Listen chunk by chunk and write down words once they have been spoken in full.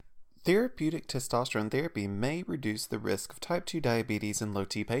Therapeutic testosterone therapy may reduce the risk of type 2 diabetes in low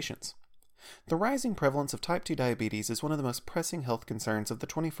T patients. The rising prevalence of type 2 diabetes is one of the most pressing health concerns of the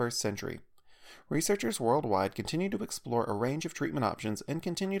 21st century. Researchers worldwide continue to explore a range of treatment options and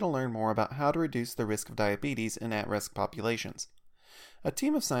continue to learn more about how to reduce the risk of diabetes in at-risk populations. A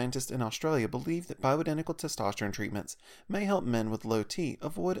team of scientists in Australia believe that bioidentical testosterone treatments may help men with low T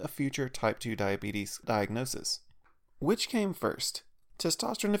avoid a future type 2 diabetes diagnosis. Which came first,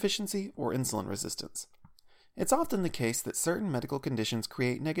 testosterone deficiency or insulin resistance? It's often the case that certain medical conditions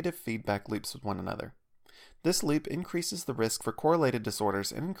create negative feedback loops with one another. This loop increases the risk for correlated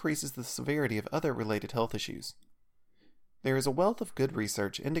disorders and increases the severity of other related health issues. There is a wealth of good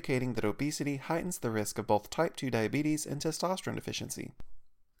research indicating that obesity heightens the risk of both type 2 diabetes and testosterone deficiency.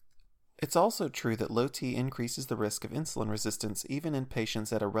 It's also true that low T increases the risk of insulin resistance even in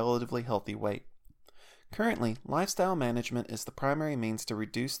patients at a relatively healthy weight. Currently, lifestyle management is the primary means to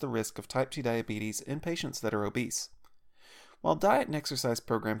reduce the risk of type 2 diabetes in patients that are obese. While diet and exercise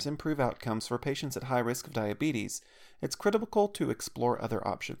programs improve outcomes for patients at high risk of diabetes, it's critical to explore other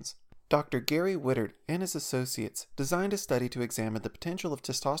options. Dr. Gary Wittard and his associates designed a study to examine the potential of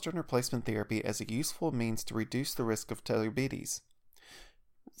testosterone replacement therapy as a useful means to reduce the risk of diabetes.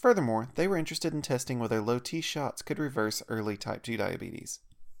 Furthermore, they were interested in testing whether low T shots could reverse early type 2 diabetes.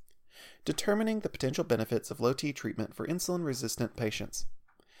 Determining the potential benefits of low T treatment for insulin-resistant patients.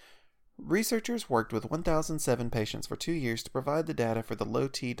 Researchers worked with 1,007 patients for 2 years to provide the data for the low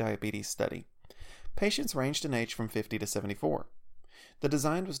T diabetes study. Patients ranged in age from 50 to 74. The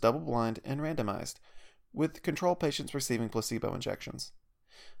design was double-blind and randomized, with control patients receiving placebo injections.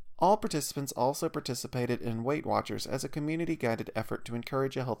 All participants also participated in Weight Watchers as a community-guided effort to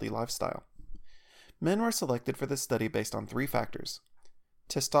encourage a healthy lifestyle. Men were selected for this study based on 3 factors: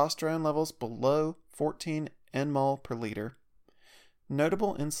 testosterone levels below 14 nmol per liter,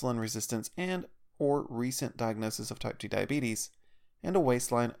 notable insulin resistance and/or recent diagnosis of type 2 diabetes, and a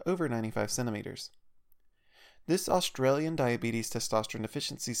waistline over 95 centimeters. This Australian diabetes testosterone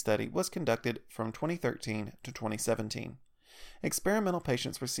deficiency study was conducted from 2013 to 2017. Experimental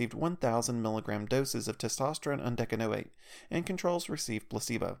patients received 1,000 milligram doses of testosterone undecanoate, and controls received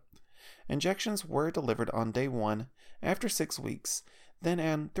placebo. Injections were delivered on day 1, after 6 weeks, then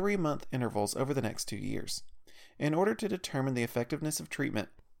on 3-month intervals over the next 2 years. In order to determine the effectiveness of treatment,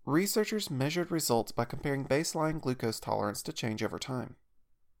 researchers measured results by comparing baseline glucose tolerance to change over time.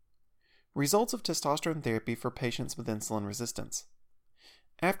 Results of testosterone therapy for patients with insulin resistance.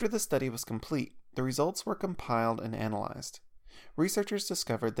 After the study was complete, the results were compiled and analyzed. Researchers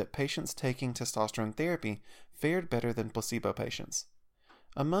discovered that patients taking testosterone therapy fared better than placebo patients.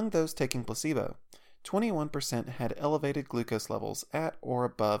 Among those taking placebo, 21% had elevated glucose levels at or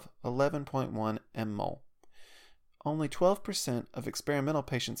above 11.1 mmol. Only 12% of experimental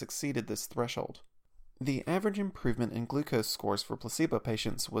patients exceeded this threshold. The average improvement in glucose scores for placebo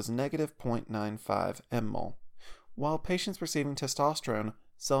patients was negative 0.95 mmol, while patients receiving testosterone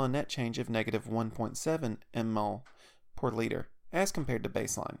saw a net change of negative 1.7 mmol per liter, as compared to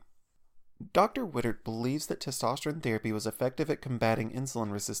baseline. Dr. Wittard believes that testosterone therapy was effective at combating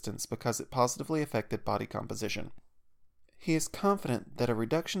insulin resistance because it positively affected body composition. He is confident that a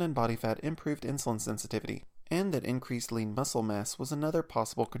reduction in body fat improved insulin sensitivity, and that increased lean muscle mass was another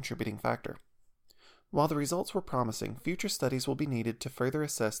possible contributing factor. While the results were promising, future studies will be needed to further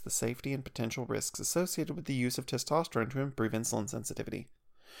assess the safety and potential risks associated with the use of testosterone to improve insulin sensitivity.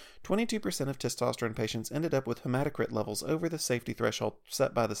 22% of testosterone patients ended up with hematocrit levels over the safety threshold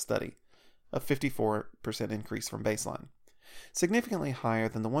set by the study, a 54% increase from baseline, significantly higher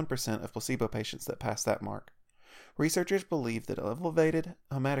than the 1% of placebo patients that passed that mark. Researchers believe that elevated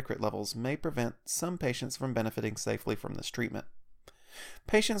hematocrit levels may prevent some patients from benefiting safely from this treatment.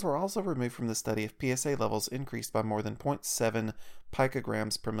 Patients were also removed from the study if PSA levels increased by more than 0.7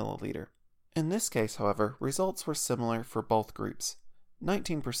 picograms per milliliter. In this case, however, results were similar for both groups,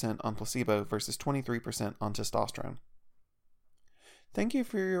 19% on placebo versus 23% on testosterone. Thank you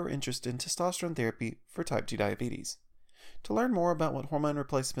for your interest in testosterone therapy for type 2 diabetes. To learn more about what hormone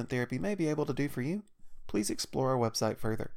replacement therapy may be able to do for you, please explore our website further.